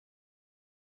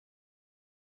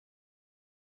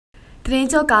သတင်း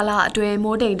ကြောကာလအတွင်း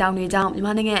မိုးတိမ်တောင်တွေကြောင့်မြန်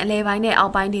မာနိုင်ငံအလဲပိုင်းနဲ့အော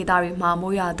က်ပိုင်းဒေသတွေမှာ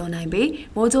မိုးရွာသွန်းနိုင်ပြီး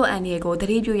မိုးကြိုးအန်ဒီကိုသ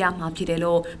တိပြုရမှာဖြစ်တယ်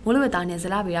လို့မိုးလေဝသနဲ့ဇ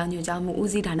လဗေဒညွှန်ကြားမှုဦး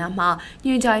စီးဌာနမှ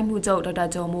ညွှန်ကြားမှုချုပ်ဒေါက်တာ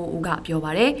ကျော်မိုးဦးကပြော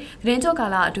ပါတယ်။သတင်းကြောကာ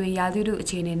လအတွင်းရာသီဥတုအ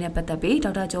ခြေအနေနဲ့ပတ်သက်ပြီး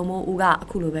ဒေါက်တာကျော်မိုးဦးကအ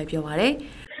ခုလိုပဲပြောပါတယ်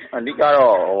။အဓိက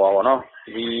တော့ပါနော်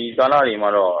ဒီကာလတွေမှာ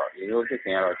တော့ဒီလိုဖြစ်စ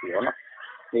ဉ်ရတော့ရှိရောနော်။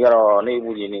ဒီကတော့နေပူ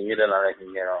ကြီးနေမြင့်တက်လာတဲ့ချိ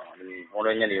န်ကျတော့ဒီမိုး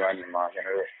ရွာညနေပိုင်းဒီမှာကျွန်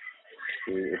တော်တို့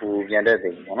ဒီအခုပြန်တဲ့ချိ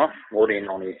န်ပေါ့နော်မိုးတိမ်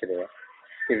တောင်တွေဖြစ်တယ်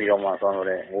ဖြစ်ပြီးတော့မှဆောင်းလို့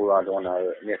တဲ့မိုးရွာသွန်းတာ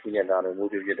တို့မျက်စိနဲ့တာတို့မိုး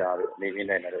ပြပြတာတို့နေပြင်း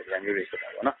တိုင်းတာတို့ရံမျိုးတွေဖြစ်တာ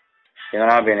ပေါ့နော်။သင်္က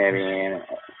န်းပင်နေပြီး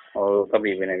ကပ်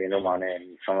ပြီးပင်နေပြီးတော့မှလည်း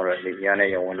ဆောင်းလို့တဲ့လေပြင်းနဲ့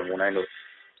ရုံဝင်လို့မနိုင်လို့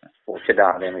ဖြစ်တာ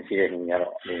လည်းမရှိတဲ့ချိန်ကျ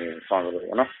တော့ဒီဆောင်းလို့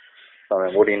ပေါ့နော်။ဆောင်း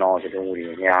မိုးတိမ်တောင်ဖြစ်မှုတွေ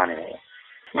များနေတယ်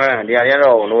။ဒီအရာတွေက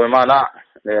တော့နိုဝင်ဘာလ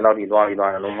လေလောက်ဒီသွားပြီး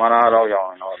သွားတယ်နိုဝင်ဘာလတော့ရောက်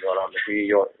တော့ပြောတော့ဒီ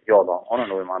ရော့တော့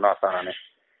နိုဝင်ဘာလစတာနဲ့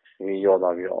ဒီရော့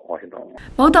သွားပြီးတော့ဟောဖြစ်တော့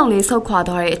မုတ်တောင်လေးဆုတ်ခွာ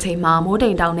သွားတဲ့အချိန်မှာမိုးတိ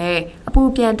မ်တောင်နဲ့အပူ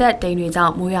ပြန်တက်တိမ်တွေကြော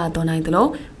င့်မိုးရွာသွန်းနိုင်သလို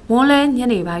မွန်းလဲည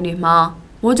နေပိုင်းတွေမှာ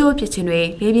မိုးကြိုးပစ်ခြင်းတွေ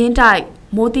လေပြင်းတိုက်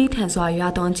မိုးသီးထန်စွာရွာ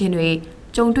သွန်းခြင်းတွေ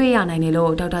ကြုံတွေ့ရနိုင်တယ်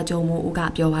လို့ဒေါက်တာကျော်မိုးဦးက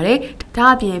ပြောပါတယ်။ဒါ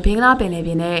အပြင်ဘင်္ဂလားပင်လယ်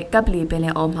ပြင်နဲ့ကပ်ပလီပင်လ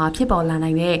ယ်အော်မှာဖြစ်ပေါ်လာ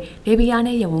နိုင်တဲ့လေပြင်းအား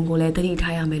နဲ့ရေဝန်ကိုလည်းသတိ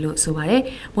ထားရမယ်လို့ဆိုပါတယ်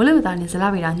။မိုးလေဝသနဲ့ဇလ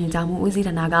ဗေဒညွှန်ကြားမှုဦးစီး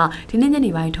ဌာနကဒီနေ့ည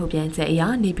နေပိုင်းထုတ်ပြန်ချက်အရ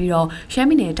နေပြီးတော့ရှမ်း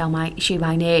ပြည်နယ်တောင်ပိုင်းအရှေ့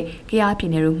ပိုင်းနဲ့ကယားပြ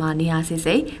ည်နယ်တို့မှာနေရာစိ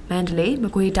စိမန္တလေးမ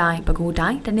ကွေးတိုင်းပဲခူးတို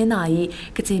င်းတနင်္သာရီ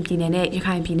ကချင်ပြည်နယ်နဲ့ရ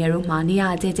ခိုင်ပြည်နယ်တို့မှာနေရာ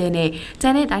ကျဲကျဲနဲ့ကျ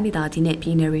န်တဲ့တိုင်းဒေသကြီးနဲ့ပြ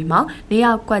ည်နယ်တွေမှာနေ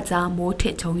ရာကွက်ကြားမိုးထ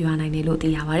စ်ချုံရွာနိုင်တယ်လို့သိ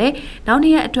ရပါတယ်။နောက်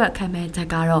နေ့ရက်အတွက်ခံမှန်းချက်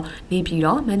ကတော့နေပြီး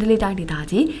တော့မန္တလေးတိုင်းဒေသ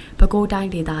ကြီးပဲခူးတိုင်း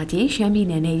ဒေသကြီးရှမ်းပြည်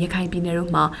နယ်နဲ့ရခိုင်ပြည်နယ်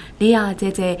တို့မှာနေရာကျဲ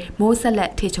ကျဲမိုးဆက်လ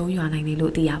က်ထစ်ချုံရွာနိုင်တယ်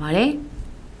လို့သိရပါတယ်။